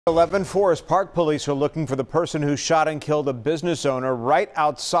11 Forest Park police are looking for the person who shot and killed a business owner right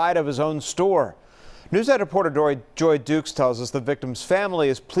outside of his own store. Newsnight reporter Joy Dukes tells us the victim's family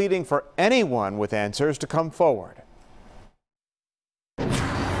is pleading for anyone with answers to come forward.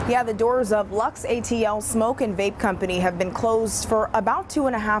 Yeah, the doors of Lux ATL Smoke and Vape Company have been closed for about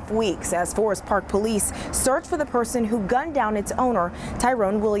 2.5 weeks as Forest Park police search for the person who gunned down its owner,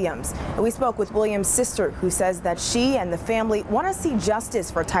 Tyrone Williams. And we spoke with Williams' sister, who says that she and the family want to see justice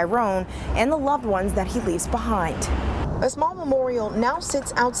for Tyrone and the loved ones that he leaves behind. A small memorial now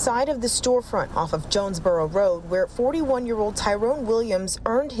sits outside of the storefront off of Jonesboro Road, where 41-year-old Tyrone Williams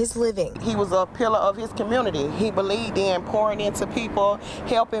earned his living. He was a pillar of his community. He believed in pouring into people,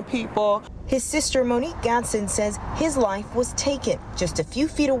 helping people. His sister Monique Gatson says his life was taken just a few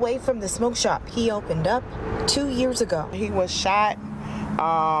feet away from the smoke shop he opened up 2 years ago. He was shot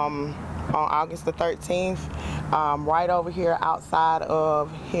on August the 13th, right over here outside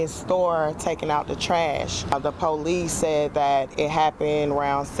of his store, taking out the trash. The police said that it happened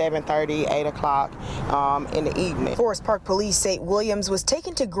around 7:30, 8 o'clock in the evening. Forest Park police say Williams was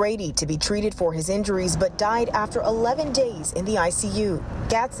taken to Grady to be treated for his injuries, but died after 11 days in the ICU.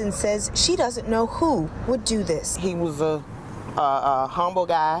 Gatson says she doesn't know who would do this. He was a humble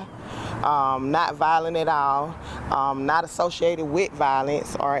guy. Not violent at all, not associated with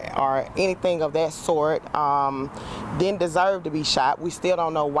violence or anything of that sort. Didn't deserve to be shot. We still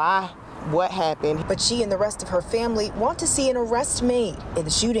don't know why, what happened. But she and the rest of her family want to see an arrest made in the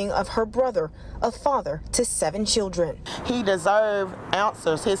shooting of her brother, a father to 7 children. He deserved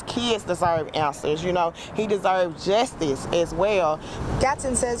answers. His kids deserve answers. You know, he deserved justice as well.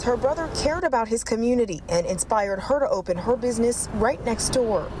 Gatson says her brother cared about his community and inspired her to open her business right next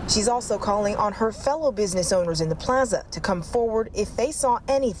door. She's also calling on her fellow business owners in the plaza to come forward if they saw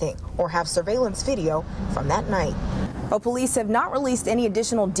anything or have surveillance video from that night. Well, police have not released any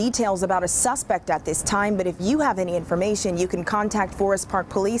additional details about a suspect at this time, but if you have any information, you can contact Forest Park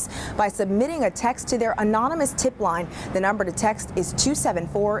Police by submitting a text to their anonymous tip line. The number to text is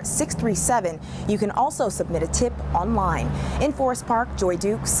 274-637. You can also submit a tip online. In Forest Park, Joy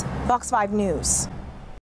Dukes, Fox 5 News.